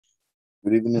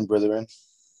Good evening, brethren.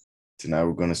 Tonight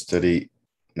we're going to study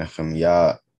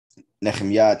Nehemia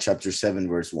chapter 7,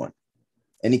 verse 1.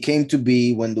 And it came to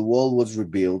be when the wall was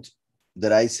rebuilt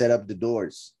that I set up the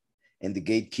doors, and the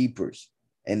gatekeepers,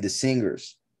 and the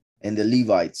singers, and the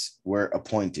Levites were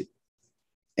appointed.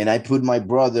 And I put my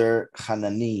brother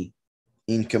Hanani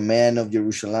in command of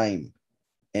Jerusalem,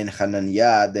 and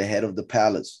Hananiah the head of the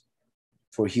palace,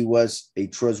 for he was a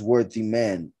trustworthy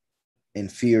man and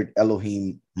feared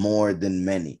Elohim more than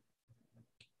many.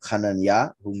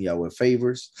 Hananiah, whom Yahweh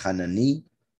favors, Hanani,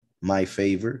 my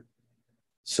favor.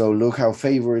 So look how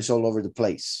favor is all over the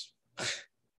place,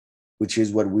 which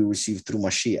is what we receive through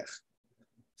Mashiach.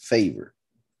 Favor,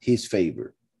 his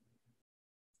favor.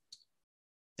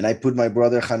 And I put my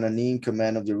brother Hanani in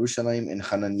command of Jerusalem, and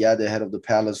Hananiah the head of the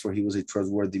palace, for he was a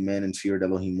trustworthy man and feared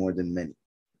Elohim more than many.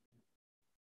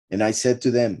 And I said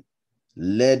to them,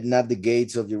 let not the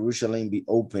gates of Jerusalem be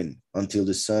open until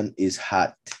the sun is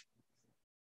hot.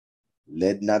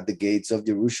 Let not the gates of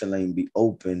Jerusalem be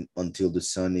open until the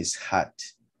sun is hot.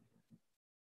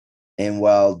 And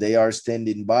while they are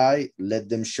standing by, let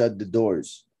them shut the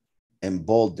doors and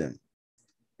bolt them,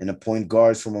 and appoint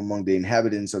guards from among the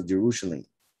inhabitants of Jerusalem,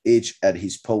 each at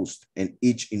his post, and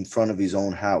each in front of his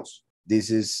own house. This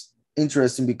is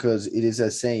interesting because it is a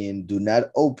saying, do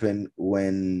not open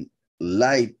when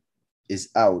light is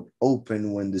out,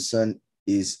 open when the sun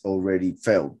is already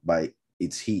felt by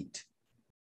its heat.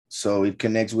 So it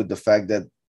connects with the fact that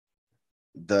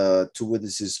the two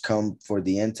witnesses come for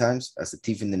the end times as a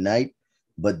thief in the night,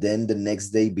 but then the next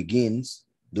day begins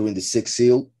during the sixth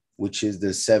seal, which is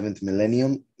the seventh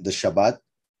millennium, the Shabbat.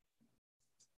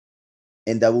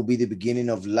 And that will be the beginning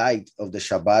of light of the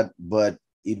Shabbat, but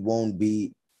it won't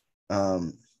be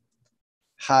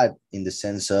hot in the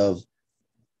sense of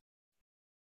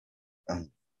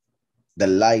the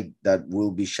light that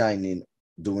will be shining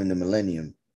during the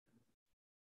millennium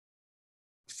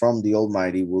from the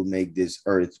Almighty will make this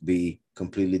earth be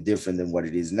completely different than what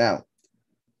it is now.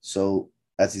 So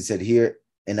as he said here,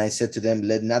 and I said to them,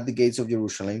 let not the gates of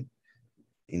Jerusalem,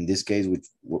 in this case, with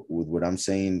what I'm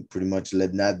saying, pretty much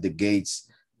let not the gates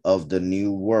of the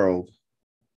new world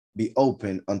be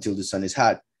open until the sun is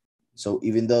hot. So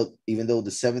even though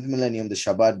the seventh millennium, the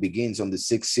Shabbat begins on the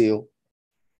sixth seal,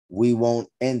 we won't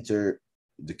enter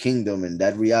the kingdom and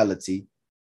that reality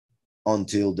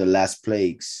until the last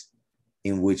plagues,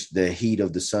 in which the heat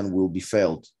of the sun will be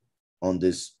felt on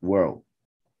this world,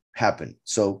 happen.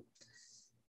 So,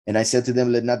 and I said to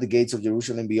them, let not the gates of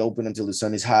Jerusalem be open until the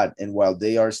sun is hot. And while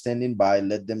they are standing by,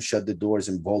 let them shut the doors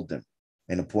and bolt them,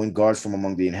 and appoint guards from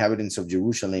among the inhabitants of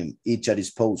Jerusalem, each at his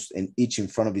post, and each in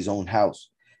front of his own house.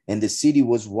 And the city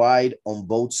was wide on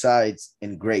both sides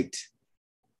and great,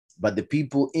 but the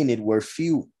people in it were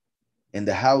few, and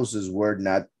the houses were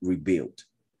not rebuilt.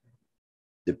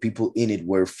 The people in it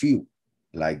were few,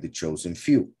 like the chosen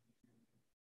few,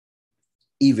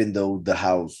 even though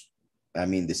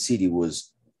the city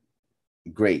was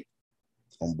great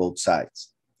on both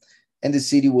sides. And the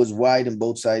city was wide on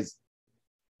both sides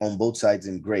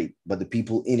and great, but the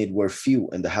people in it were few,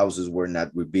 and the houses were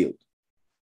not rebuilt.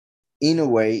 In a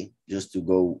way, just to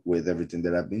go with everything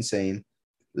that I've been saying,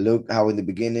 look how in the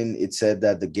beginning it said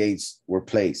that the gates were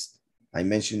placed. I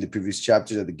mentioned in the previous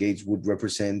chapter that the gates would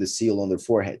represent the seal on their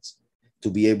foreheads to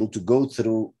be able to go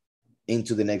through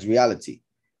into the next reality,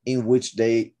 in which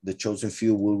the chosen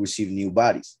few will receive new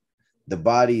bodies. The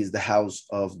body is the house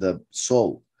of the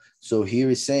soul. So here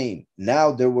is saying,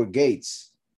 now there were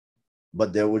gates,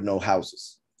 but there were no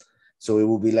houses. So it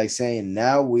will be like saying,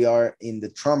 now we are in the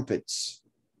trumpets,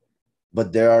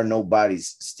 but there are no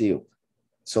bodies still.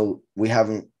 So we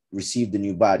haven't received the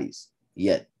new bodies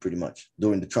yet, pretty much,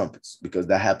 during the trumpets, because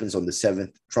that happens on the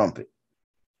seventh trumpet.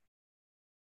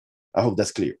 I hope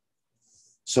that's clear.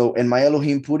 So, and my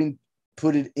Elohim put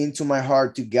it into my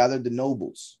heart to gather the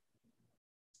nobles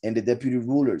and the deputy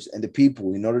rulers and the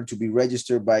people in order to be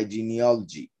registered by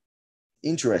genealogy.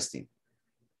 Interesting,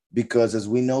 because as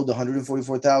we know, the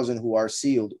 144,000 who are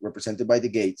sealed, represented by the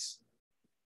gates,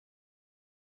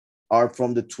 are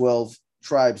from the 12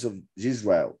 tribes of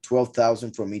Israel,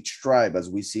 12,000 from each tribe, as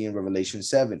we see in Revelation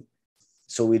 7.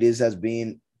 So it is as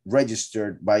being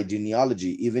registered by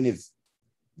genealogy, even if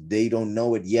they don't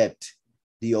know it yet.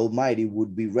 The Almighty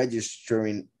would be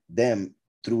registering them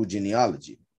through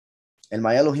genealogy. And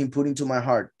my Elohim put it into my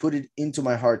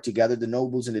heart to gather the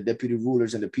nobles and the deputy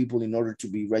rulers and the people in order to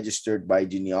be registered by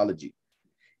genealogy.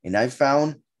 And I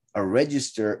found a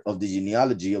register of the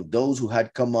genealogy of those who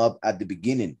had come up at the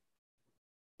beginning.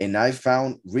 And I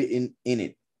found written in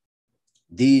it,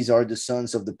 these are the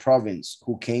sons of the province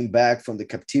who came back from the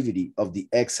captivity of the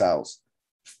exiles,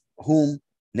 whom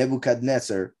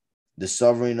Nebuchadnezzar, the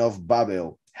sovereign of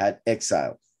Babel, had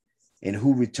exiled, and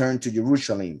who returned to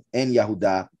Jerusalem and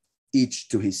Yehudah, each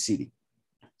to his city.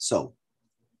 So,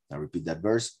 I repeat that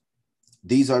verse.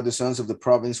 These are the sons of the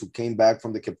province who came back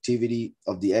from the captivity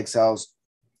of the exiles,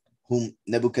 whom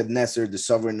Nebuchadnezzar, the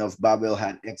sovereign of Babel,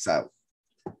 had exiled,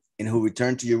 and who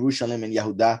returned to Jerusalem and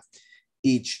Yehudah,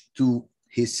 each to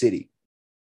his city,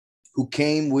 who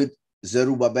came with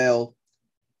Zerubbabel,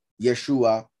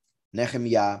 Yeshua,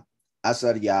 NehemYah,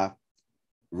 Azariah,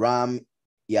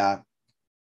 Ramyah,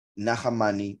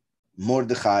 Nahamani,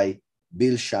 Mordechai,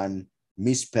 Bilshan,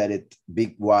 Misperet,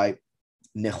 Bigwai,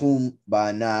 Nehum,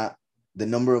 Baana, the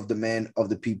number of the men of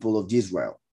the people of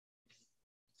Israel.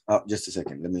 Just a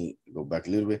second. Let me go back a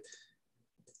little bit.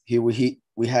 Here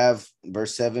we have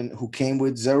verse 7, who came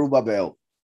with Zerubbabel,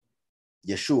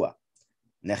 Yeshua,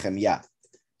 NehemYah.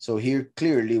 So here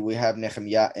clearly we have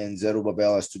NehemYah and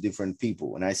Zerubbabel as two different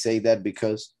people. And I say that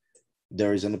because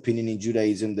there is an opinion in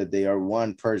Judaism that they are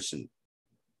one person.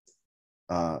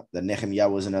 That NehemYah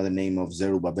was another name of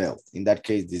Zerubbabel. In that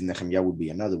case, this NehemYah would be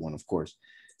another one, of course.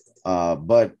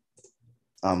 But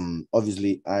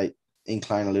obviously, I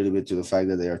incline a little bit to the fact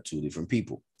that they are two different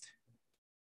people.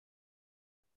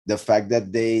 The fact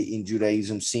that they in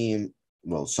Judaism see him,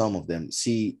 well, some of them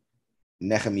see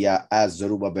NehemYah as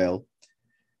Zerubbabel,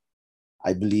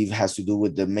 I believe has to do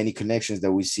with the many connections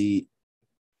that we see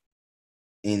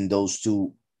in those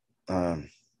two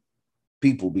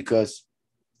people, because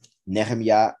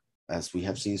NehemYah, as we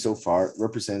have seen so far,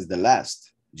 represents the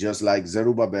last, just like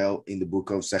Zerubbabel in the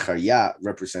book of Zechariah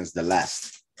represents the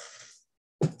last.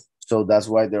 So that's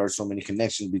why there are so many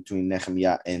connections between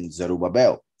NehemYah and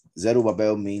Zerubbabel.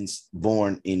 Zerubbabel means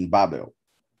born in Babel.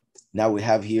 Now we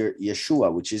have here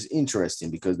Yeshua, which is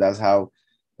interesting because that's how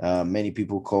many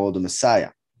people call the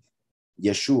Messiah.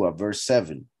 Yeshua, verse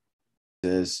 7,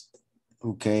 says,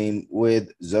 who came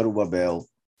with Zerubbabel,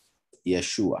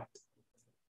 Yeshua.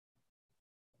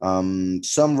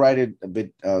 Some write it a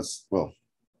bit,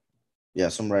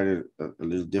 some write it a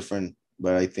little different,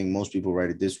 but I think most people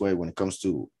write it this way when it comes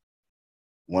to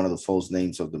one of the false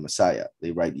names of the Messiah.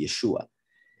 They write Yeshua.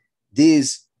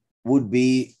 This would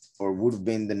be, or would have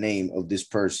been the name of this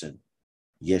person,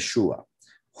 Yeshua,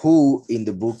 who in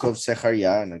the book of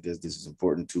Zechariah, and I guess this is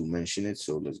important to mention it,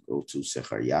 so let's go to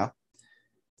Zechariah.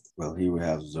 Well, here we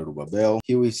have Zerubbabel.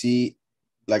 Here we see,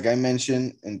 like I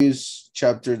mentioned, in this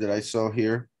chapter that I saw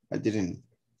here, I didn't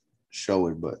show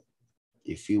it, but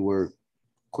if you were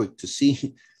quick to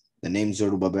see, the name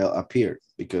Zerubbabel appeared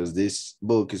because this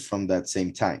book is from that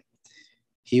same time.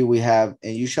 Here we have,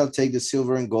 and you shall take the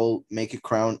silver and gold, make a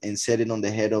crown, and set it on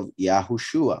the head of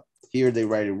Yahushua. Here they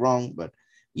write it wrong, but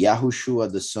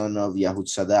Yahushua, the son of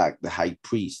Yahutzadak, the high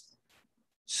priest.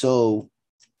 So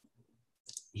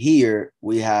here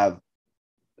we have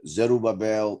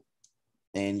Zerubbabel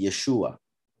and Yeshua.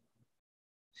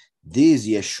 This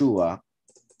Yeshua,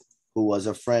 who was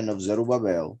a friend of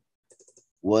Zerubbabel,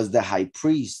 was the high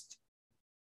priest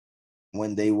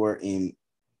when they were in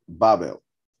Babel.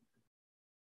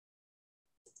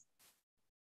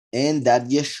 And that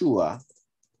Yeshua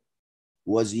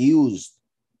was used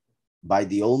by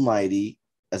the Almighty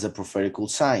as a prophetical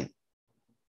sign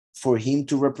for him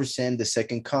to represent the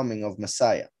second coming of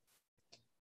Messiah.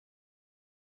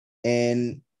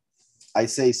 And I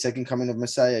say second coming of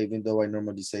Messiah, even though I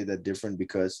normally say that different,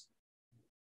 because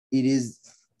it is,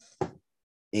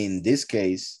 in this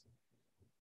case,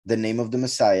 the name of the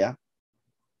Messiah,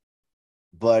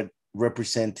 but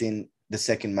representing the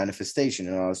second manifestation.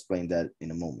 And I'll explain that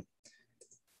in a moment.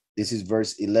 This is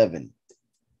verse 11.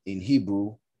 In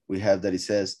Hebrew, we have that it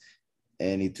says,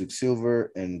 and he took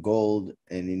silver and gold,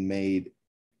 and he made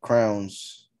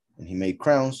crowns, let's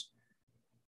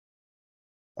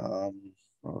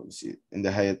see, in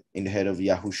the head of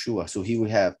Yahushua. So here we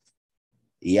have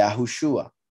Yahushua,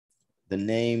 the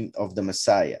name of the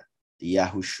Messiah,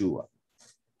 Yahushua.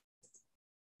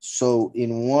 So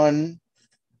in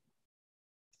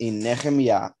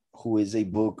NehemYah, who is a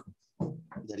book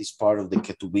that is part of the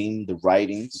Ketubim, the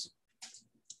writings,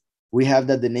 we have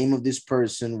that the name of this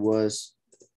person was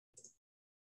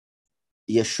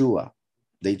Yeshua.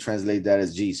 They translate that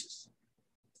as Jesus.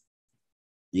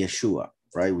 Yeshua,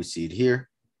 right? We see it here.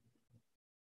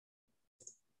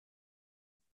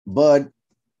 But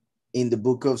in the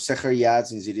book of Zechariah,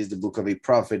 since it is the book of a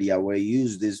prophet, Yahweh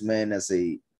used this man as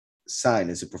a sign,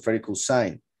 as a prophetical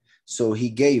sign. So he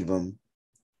gave him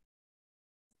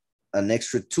an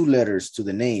extra 2 letters to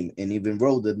the name and even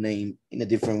wrote the name in a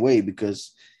different way,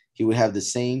 because he would have the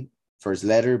same first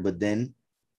letter, but then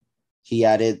he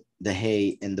added the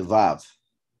Hey and the Vav,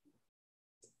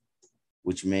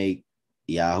 which make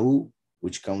Yahu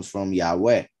which comes from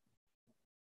Yahweh.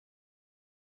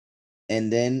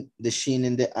 And then the Shin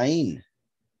and the Ain.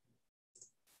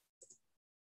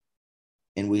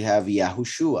 And we have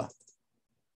Yahushua,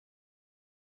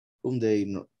 whom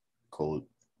they call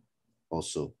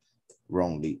also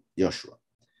wrongly Joshua.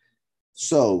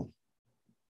 So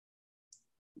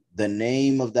the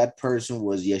name of that person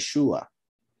was Yeshua,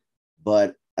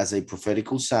 but as a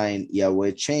prophetical sign,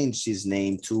 Yahweh changed his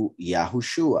name to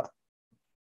Yahushua.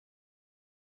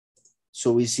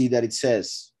 So we see that it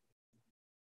says,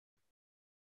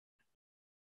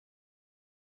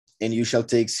 and you shall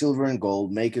take silver and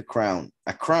gold, make a crown,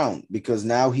 because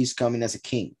now he's coming as a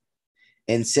king,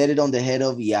 and set it on the head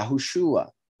of Yahushua,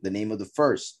 the name of the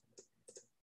first,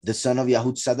 the son of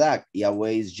Yahutzadak.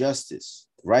 Yahweh is justice,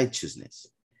 righteousness.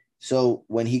 So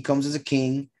when he comes as a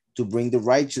king to bring the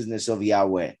righteousness of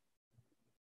Yahweh,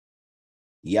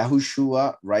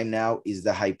 Yahushua right now is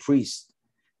the high priest,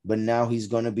 but now he's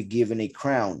going to be given a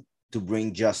crown to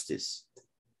bring justice.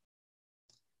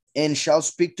 And shall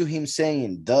speak to him,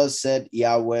 saying, thus said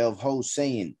Yahweh of hosts,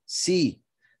 saying, see,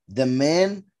 the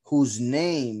man whose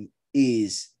name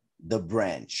is the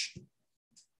branch.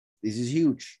 This is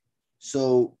huge.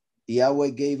 So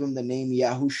Yahweh gave him the name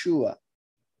Yahushua.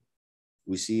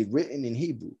 We see it written in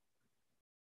Hebrew.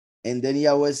 And then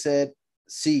Yahweh said,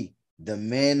 see, the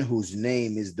man whose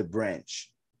name is the branch.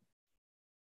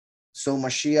 So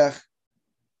Mashiach's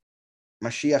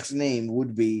name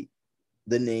would be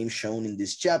the name shown in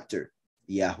this chapter,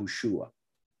 Yahushua.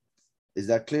 Is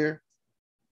that clear?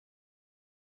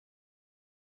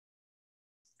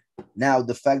 Now,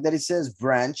 the fact that it says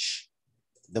branch,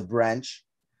 the branch,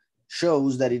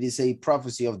 shows that it is a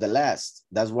prophecy of the last.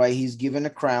 That's why he's given a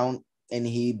crown and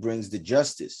he brings the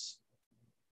justice,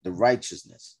 the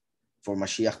righteousness. For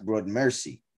Mashiach brought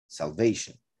mercy,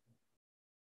 salvation,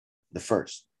 the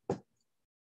first.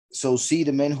 So see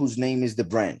the man whose name is the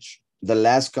branch. The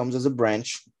last comes as a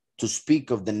branch to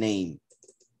speak of the name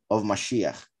of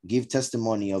Mashiach, give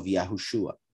testimony of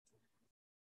Yahushua.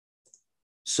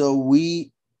 So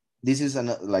this is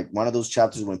like one of those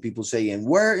chapters when people say, and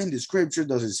where in the scripture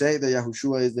does it say that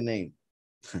Yahushua is the name?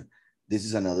 This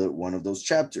is another one of those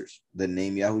chapters. The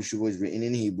name Yahushua is written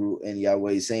in Hebrew, and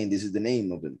Yahweh is saying this is the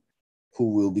name of him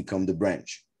who will become the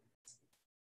branch.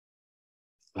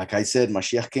 Like I said,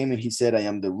 Mashiach came and he said, I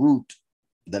am the root.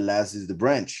 The last is the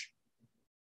branch.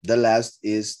 The last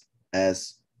is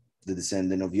as the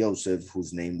descendant of Joseph,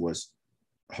 whose name was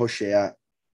Hoshea,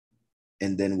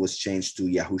 and then was changed to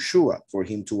Yahushua for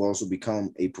him to also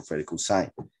become a prophetical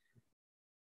sign.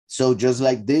 So just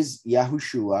like this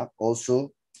Yahushua,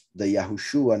 also the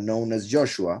Yahushua known as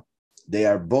Joshua, they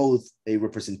are both a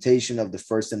representation of the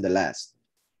first and the last.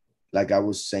 Like I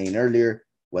was saying earlier,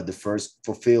 what the first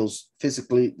fulfills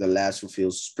physically, the last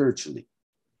fulfills spiritually.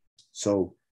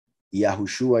 So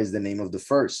Yahushua is the name of the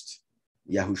first.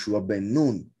 Yahushua ben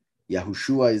Nun.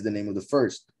 Yahushua is the name of the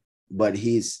first, but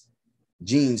his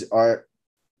genes are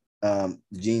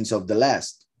genes of the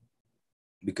last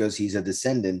because he's a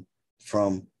descendant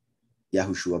from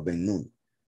Yahushua ben Nun.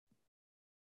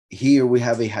 Here we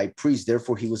have a high priest,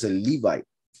 therefore he was a Levite,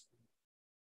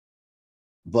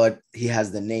 but he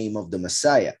has the name of the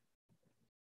Messiah.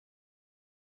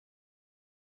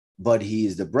 But he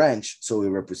is the branch, so he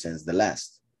represents the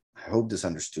last. I hope this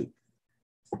understood.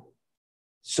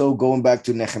 So going back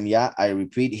to Nehemiah, I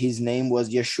repeat, his name was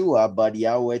Yeshua, but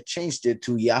Yahweh changed it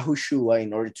to Yahushua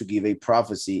in order to give a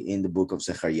prophecy in the book of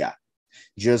Zechariah.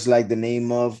 Just like the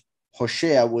name of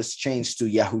Hoshea was changed to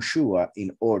Yahushua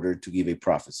in order to give a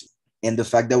prophecy. And the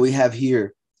fact that we have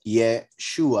here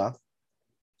Yeshua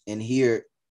and here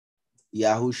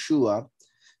Yahushua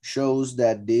shows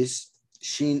that this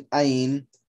Shin Ayin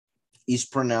is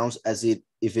pronounced as if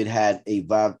it had a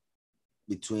vav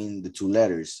between the two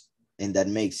letters, and that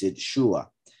makes it Shua,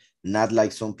 not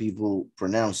like some people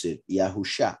pronounce it,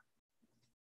 Yahusha,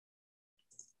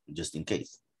 just in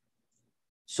case.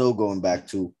 So going back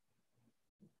to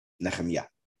Nehemiah,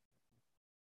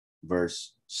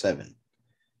 verse 7.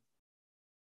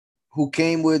 Who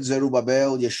came with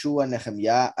Zerubbabel, Yeshua,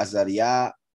 Nehemiah,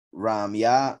 Azariah,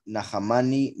 Raamiah,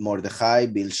 Nahamani, Mordechai,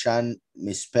 Bilshan,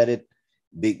 Misperet,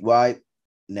 Bigwai,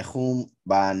 Nehum,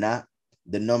 Baana,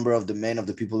 the number of the men of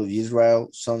the people of Israel,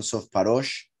 sons of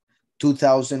Parosh,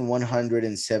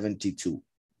 2,172.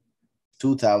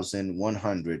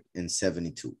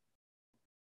 2,172.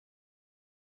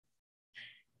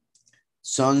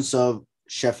 Sons of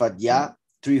Shephatiah,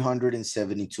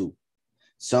 372.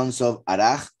 Sons of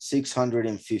Arach,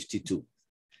 652.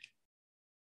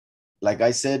 Like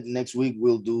I said, next week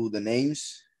we'll do the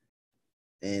names,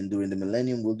 and during the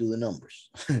millennium we'll do the numbers,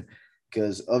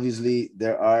 because obviously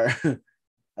there are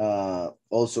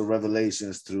also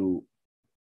revelations through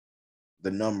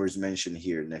the numbers mentioned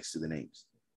here next to the names.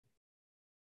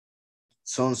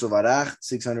 Sons of Arach,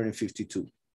 652.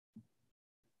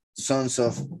 Sons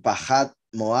of Pahat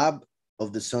Moab,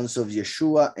 of the sons of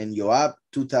Yeshua and Joab,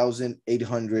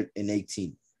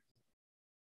 2,818.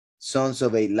 Sons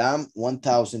of Elam,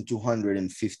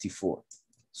 1,254.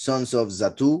 Sons of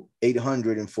Zatu,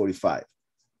 845.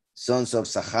 Sons of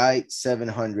Sachai,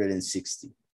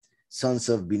 760. Sons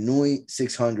of Binui,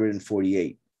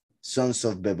 648. Sons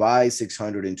of Bebai,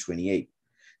 628.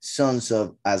 Sons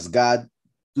of Asgad,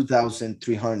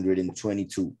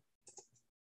 2,322.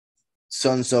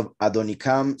 Sons of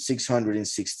Adonikam,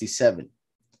 667.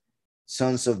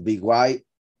 Sons of Bigwai,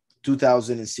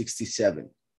 2,067.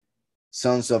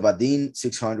 Sons of Adin,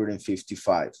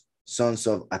 655. Sons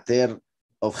of Ater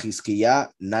of Hizkiah,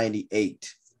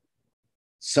 98.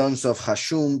 Sons of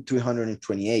Hashum,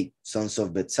 328. Sons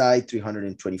of Betzai,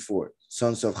 324.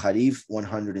 Sons of Harif,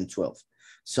 112.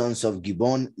 Sons of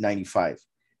Gibbon, 95.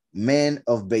 Men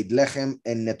of Beit Lechem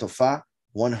and Netophah,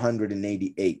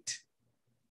 188.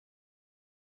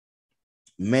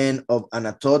 Men of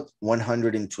Anatot,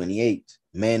 128.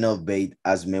 Men of Beit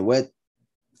Azmewet,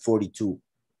 42.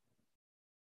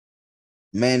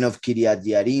 Men of Kiryat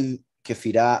Yarim,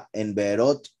 Kephirah, and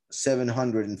Beerot,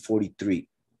 743.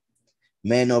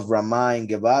 Men of Ramah and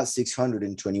Geba,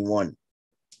 621.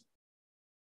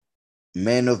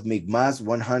 Men of Migmas,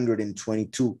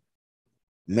 122.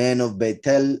 Men of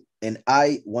Bethel and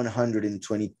Ai,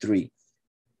 123.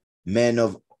 Men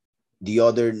of the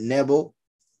other Nebo,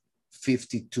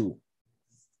 52.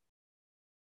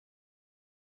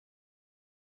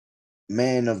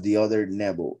 Men of the other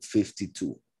Nebo,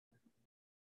 52.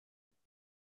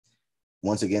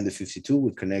 Once again, the 52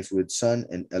 would connect with Son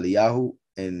and Eliyahu,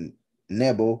 and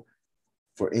Nebo,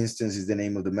 for instance, is the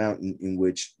name of the mountain in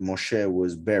which Moshe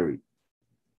was buried,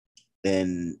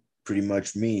 and pretty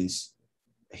much means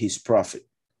his prophet.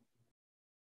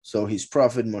 So his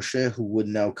prophet Moshe, who would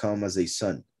now come as a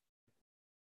son,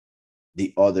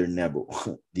 the other Nebo,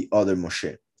 the other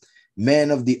Moshe. Men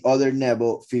of the other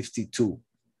Nebo, 52.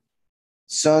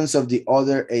 Sons of the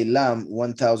other Elam,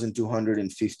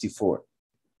 1,254.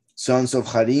 Sons of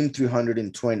Harim,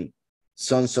 320.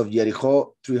 Sons of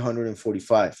Jericho,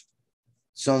 345.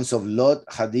 Sons of Lot,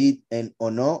 Hadid, and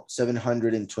Ono,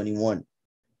 721.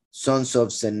 Sons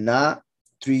of Senah,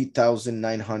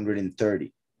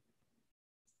 3,930.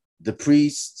 The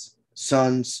priests,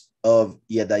 sons of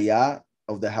Yedaiah,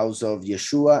 of the house of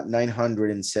Yeshua,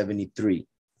 973.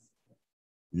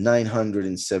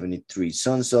 973.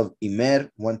 Sons of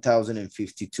Immer,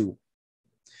 1,052.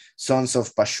 Sons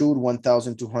of Pashur,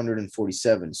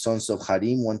 1,247. Sons of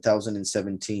Harim,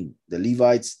 1,017. The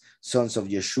Levites, sons of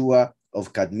Yeshua,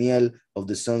 of Kadmiel, of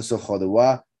the sons of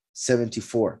Hodewah,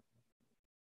 74.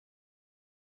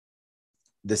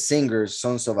 The singers,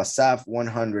 sons of Asaph,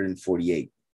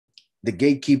 148. The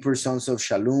gatekeepers, sons of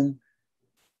Shalom,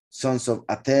 sons of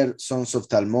Ater, sons of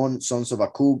Talmon, sons of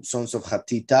Akub, sons of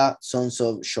Hatita, sons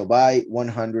of Shobai,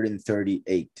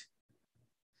 138.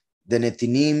 The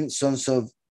Netinim, sons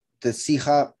of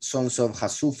Tesiha, sons of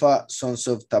Hasufa, sons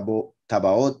of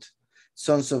Tabaot,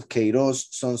 sons of Keiros,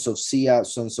 sons of Sia,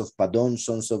 sons of Padon,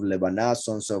 sons of Lebanah,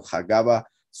 sons of Hagaba,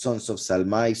 sons of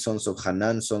Salmai, sons of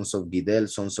Hanan, sons of Gidel,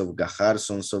 sons of Gahar,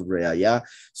 sons of Reaya,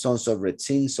 sons of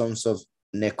Retzin, sons of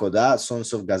Nekoda,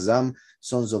 sons of Gazam,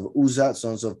 sons of Uza,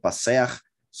 sons of Paseach,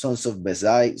 sons of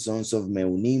Bezai, sons of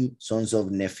Meunim, sons of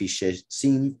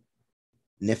Nefishesim,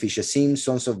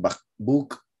 sons of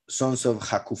Bakbuk, sons of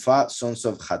Hakufa, sons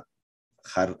of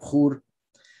Harhur,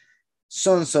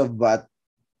 sons of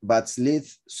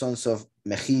Batzlith, sons of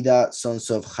Mechida, sons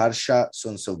of Harsha,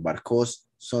 sons of Barkos,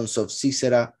 sons of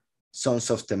Sisera, sons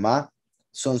of Tema,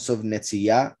 sons of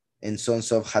Netziyah, and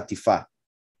sons of Hatifa.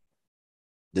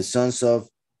 The sons of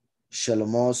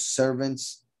Shalom's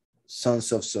servants,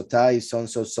 sons of Sotai,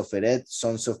 sons of Soferet,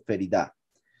 sons of Perida,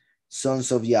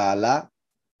 sons of Yaala,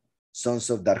 sons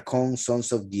of Darkon,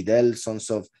 sons of Gidel, sons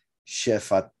of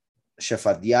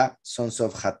Shephatiah, sons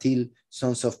of Hatil,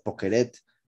 sons of Pokeret,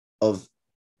 of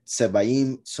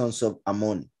Sebaim, sons of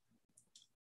Ammon.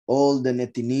 All the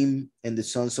Netinim and the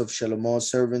sons of Shalom's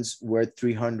servants were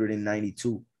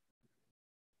 392.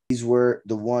 These were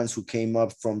the ones who came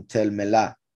up from Tel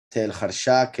Melah, Tel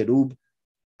Harsha, Kerub,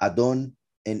 Adon,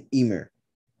 and Immer,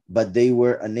 but they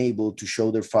were unable to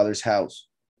show their father's house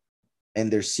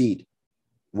and their seed,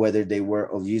 whether they were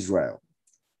of Israel.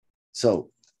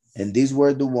 So, and these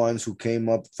were the ones who came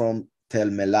up from Tel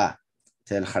Melah,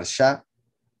 Tel Harsha,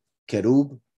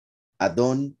 Kerub,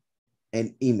 Adon,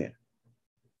 and Immer.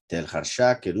 Tel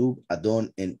Harsha, Kerub,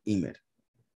 Adon, and Immer.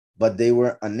 but they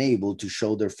were unable to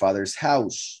show their father's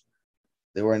house.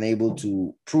 They were unable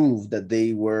to prove that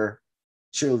they were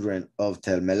children of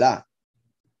Tel Melah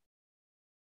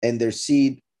and their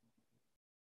seed,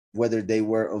 whether they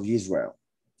were of Israel.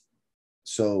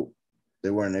 So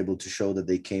they were unable to show that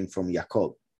they came from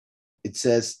Jacob. It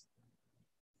says,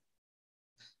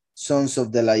 sons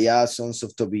of Delaiah, sons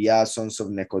of Tobiah, sons of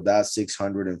Nekodah,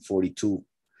 642.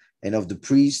 And of the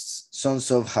priests,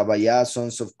 sons of Habayah,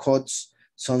 sons of Kots,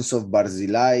 sons of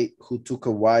Barzillai, who took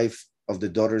a wife of the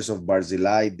daughters of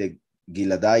Barzillai, the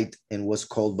Gileadite, and was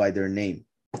called by their name.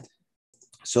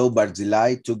 So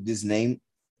Barzillai took this name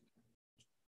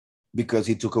because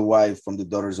he took a wife from the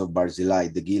daughters of Barzillai,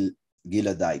 the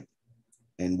Gileadite,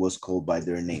 and was called by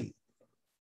their name.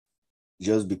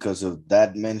 Just because of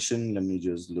that mention, let me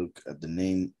just look at the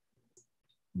name.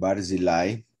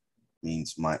 Barzillai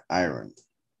means my iron.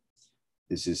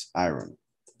 This is iron.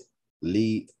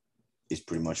 Li is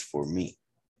pretty much for me,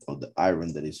 or the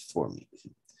iron that is for me.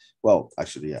 Well,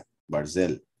 actually, yeah,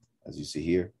 Barzel, as you see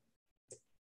here.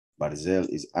 Barzel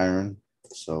is iron,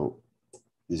 so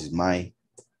this is my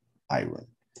iron.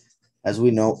 As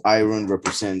we know, iron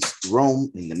represents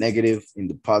Rome in the negative. In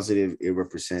the positive, it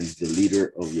represents the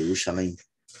leader of Jerusalem,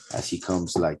 as he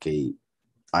comes like a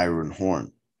iron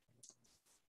horn,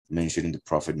 mentioned in the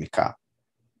prophet Micah.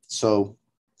 So,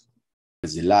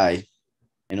 Barzillai,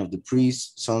 and of the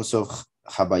priests, sons of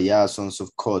Habayah, sons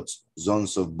of Kot,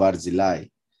 sons of Barzillai,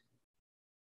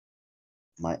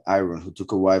 my iron, who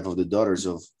took a wife of the daughters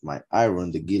of my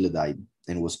iron, the Gileadite,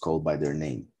 and was called by their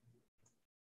name.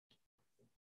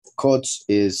 Kots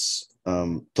is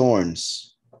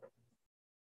thorns.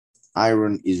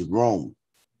 Iron is Rome.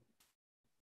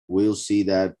 We'll see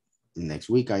that next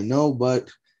week, I know, but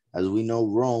as we know,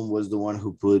 Rome was the one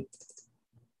who put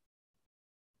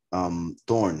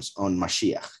thorns on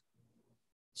Mashiach.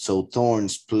 So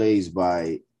thorns placed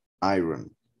by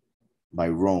iron, by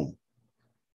Rome.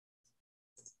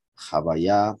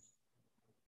 Habayah,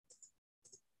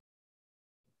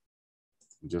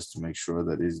 just to make sure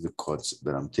that is the Kots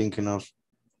that I'm thinking of.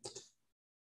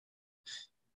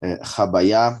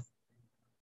 Habayah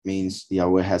means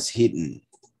Yahweh has hidden,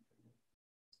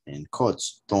 and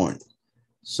Kots, thorn.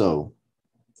 So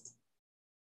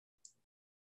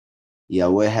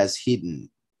Yahweh has hidden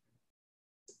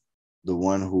the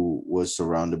one who was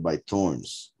surrounded by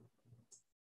thorns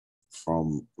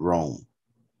from Rome.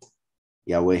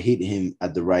 Yahweh hid him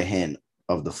at the right hand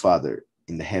of the Father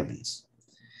in the heavens.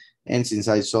 And since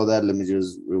I saw that, let me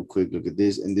just real quick look at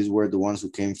this. And these were the ones who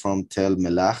came from Tel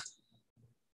Melah,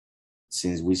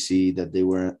 since we see that they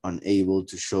were unable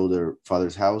to show their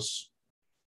father's house.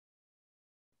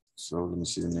 So let me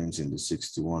see the names in the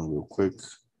 61 real quick.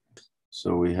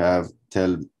 So we have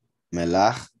Tel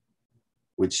Melah,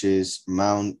 which is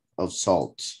Mount of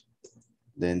Salt.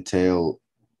 Then Tel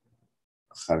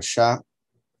Harsha,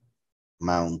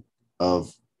 Mount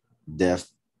of Deaf,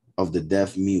 of the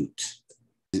Deaf Mute.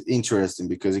 It's interesting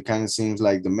because it kind of seems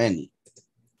like the many.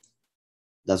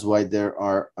 That's why they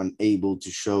are unable to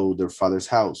show their father's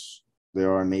house. They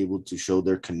are unable to show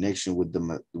their connection with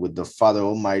the Father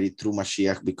Almighty through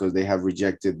Mashiach because they have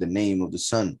rejected the name of the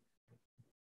Son.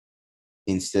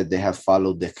 Instead, they have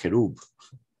followed the cherub.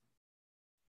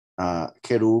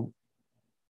 Cherub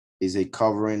is a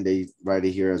covering. They write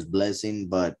it here as blessing,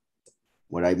 but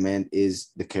what I meant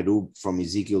is the cherub from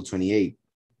Ezekiel 28,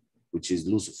 which is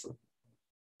Lucifer.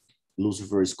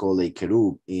 Lucifer is called a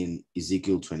cherub in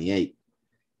Ezekiel 28.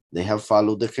 They have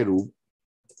followed the cherub,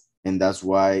 and that's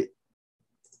why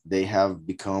they have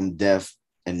become deaf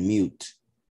and mute.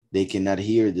 They cannot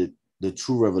hear the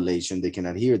true revelation. They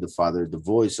cannot hear the Father, the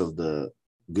voice of the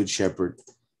Good Shepherd,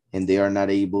 and they are not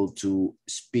able to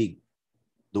speak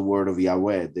the word of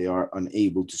Yahweh. They are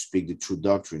unable to speak the true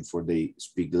doctrine, for they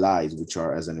speak lies, which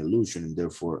are as an illusion and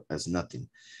therefore as nothing.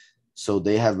 So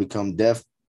they have become deaf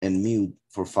and mute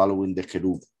for following the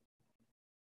cherub.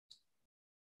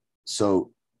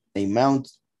 So a mount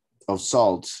of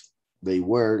salt, they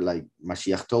were, like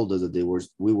Mashiach told us that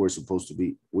we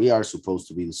are supposed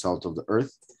to be the salt of the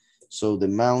earth. So the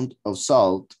mount of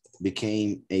salt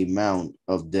became a mount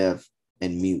of deaf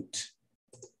and mute.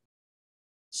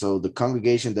 So the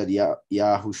congregation that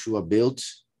Yahushua built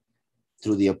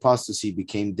through the apostasy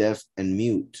became deaf and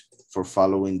mute for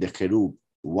following the cherub,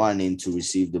 wanting to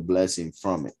receive the blessing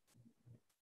from it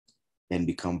and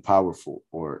become powerful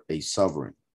or a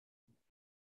sovereign.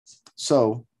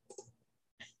 So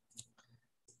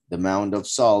the mount of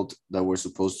salt that were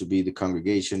supposed to be the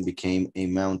congregation became a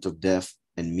mount of deaf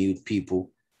and mute people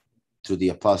through the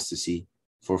apostasy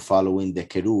for following the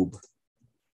cherub,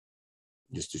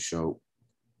 just to show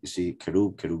You see,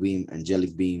 cherub, cherubim,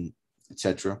 angelic being,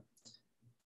 etc.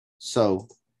 So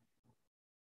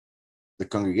the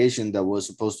congregation that was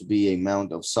supposed to be a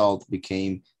mount of salt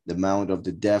became the mount of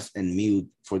the deaf and mute,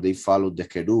 for they followed the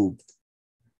cherub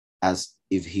as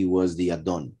if he was the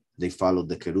Adon. They followed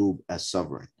the cherub as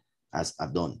sovereign, as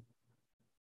Adon.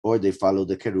 Or they followed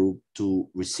the cherub to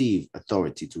receive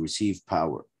authority, to receive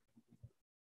power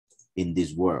in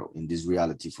this world, in this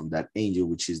reality from that angel,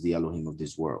 which is the Elohim of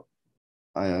this world.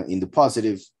 In the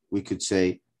positive, we could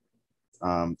say,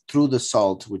 through the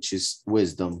salt, which is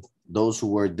wisdom, those who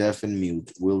were deaf and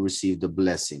mute will receive the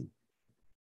blessing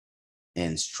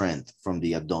and strength from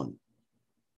the Adon.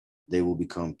 They will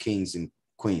become kings and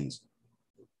queens.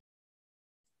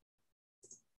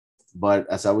 But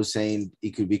as I was saying,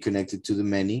 it could be connected to the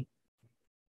many.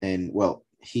 And well,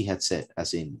 he had said,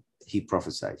 as in he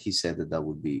prophesied, he said that that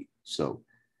would be so.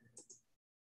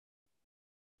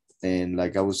 And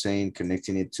like I was saying,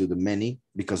 connecting it to the many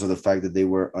because of the fact that they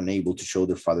were unable to show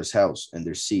their father's house and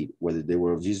their seed, whether they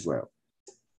were of Israel.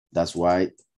 That's why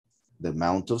the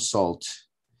mount of salt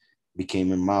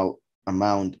became a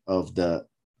mound of the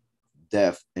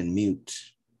deaf and mute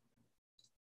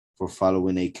for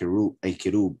following a cherub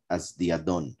as the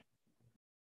Adon,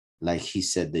 like he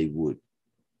said they would.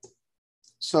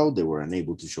 So they were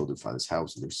unable to show their father's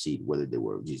house and their seed, whether they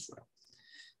were of Israel.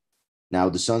 Now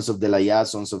the sons of Delaiah,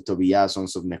 sons of Tobiah,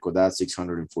 sons of Nekodah,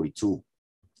 642.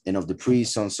 And of the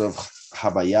priests, sons of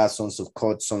Habayah, sons of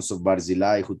Kot, sons of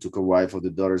Barzillai, who took a wife of the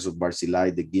daughters of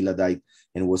Barzillai, the Gileadite,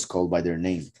 and was called by their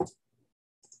name.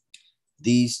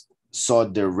 These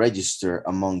sought their register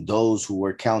among those who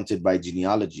were counted by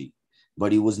genealogy,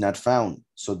 but it was not found.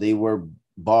 So they were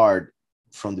barred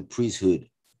from the priesthood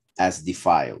as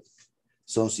defiled.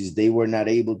 So since they were not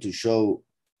able to show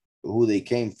who they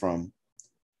came from,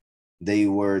 they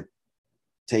were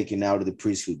taken out of the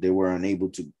priesthood. They were unable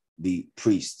to be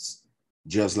priests,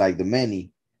 just like the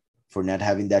many, for not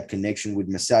having that connection with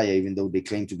Messiah, even though they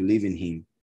claim to believe in him,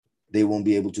 they won't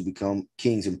be able to become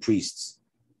kings and priests.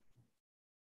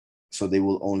 So they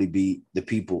will only be the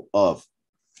people of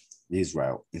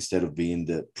Israel instead of being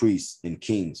the priests and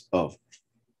kings of.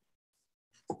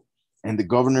 And the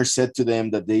governor said to them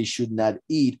that they should not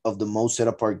eat of the most set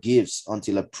apart gifts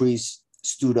until a priest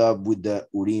stood up with the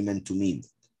Urim and Tumim.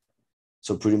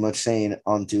 So pretty much saying,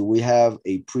 until we have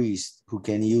a priest who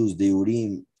can use the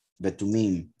Urim, the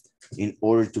Tumim, in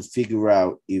order to figure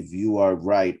out if you are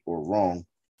right or wrong,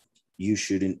 you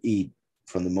shouldn't eat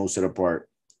from the most set apart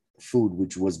food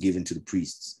which was given to the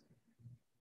priests.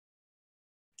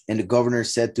 And the governor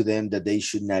said to them that they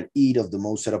should not eat of the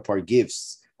most set apart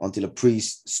gifts until a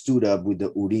priest stood up with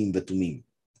the Urim, the Tumim.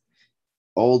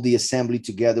 All the assembly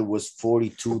together was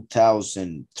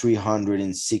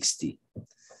 42,360.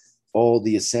 All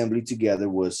the assembly together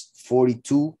was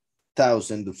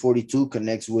 42,000. The 42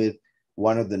 connects with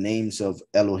one of the names of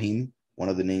Elohim, one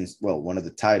of the names, well, one of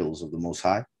the titles of the Most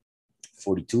High.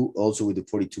 42, also with the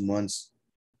 42 months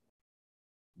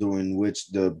during which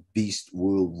the beast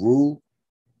will rule.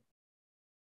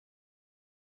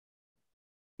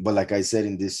 But like I said,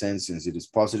 in this sense, since it is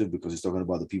positive because it's talking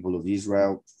about the people of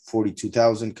Israel,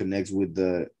 42,000 connects with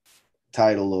the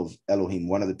title of Elohim,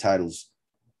 one of the titles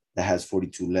that has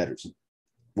 42 letters.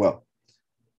 Well,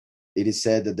 it is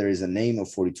said that there is a name of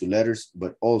 42 letters,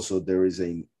 but also there is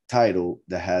a title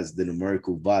that has the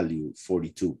numerical value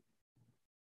 42.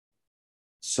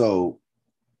 So,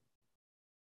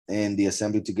 and the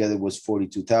assembly together was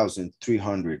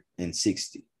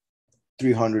 42,360.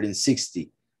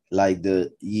 360, like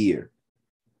the year,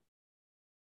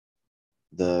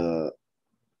 the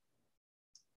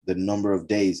number of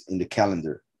days in the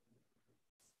calendar.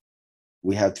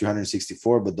 We have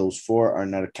 364, but those 4 are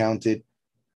not counted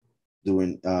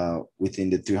during within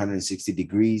the 360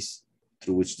 degrees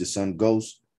through which the sun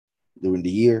goes during the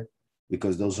year,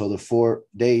 because those other 4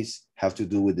 days have to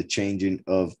do with the changing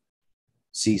of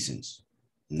seasons,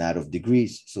 not of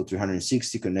degrees. So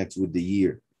 360 connects with the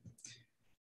year.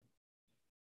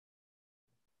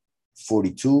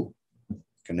 42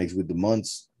 connects with the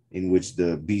months in which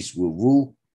the beast will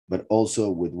rule, but also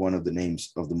with one of the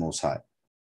names of the Most High.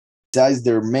 Besides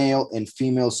their male and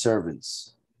female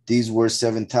servants, these were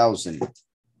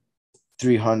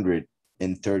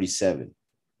 7,337,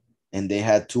 and they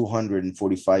had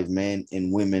 245 men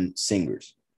and women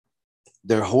singers.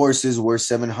 Their horses were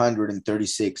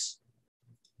 736,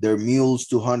 their mules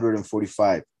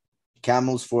 245,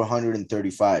 camels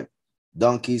 435,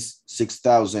 donkeys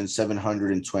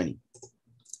 6,720.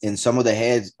 And some of the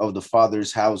heads of the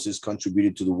fathers' houses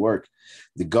contributed to the work.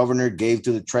 The governor gave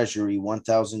to the treasury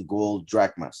 1,000 gold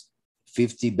drachmas,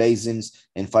 50 basins,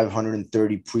 and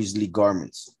 530 priestly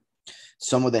garments.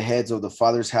 Some of the heads of the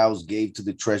father's house gave to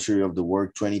the treasury of the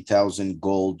work 20,000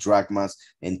 gold drachmas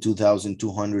and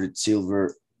 2,200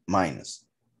 silver minas.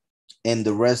 And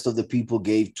the rest of the people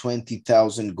gave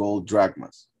 20,000 gold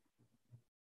drachmas,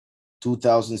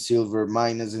 2,000 silver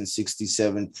minas, and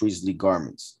 67 priestly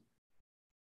garments.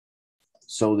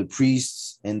 So the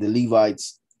priests and the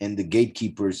Levites and the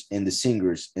gatekeepers and the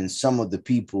singers and some of the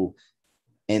people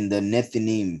and the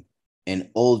Nethinim and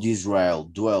all Israel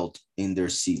dwelt in their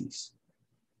cities.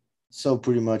 So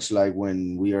pretty much like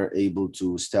when we are able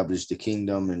to establish the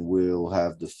kingdom, and we'll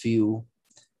have the few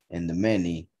and the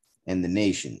many and the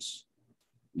nations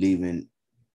living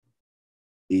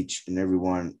each and every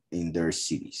one in their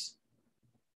cities.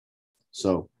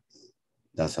 So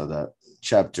that's how that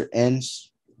chapter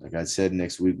ends. Like I said,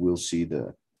 next week we'll see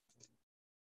the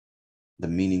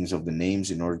meanings of the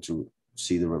names in order to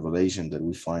see the revelation that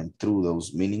we find through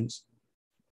those meanings.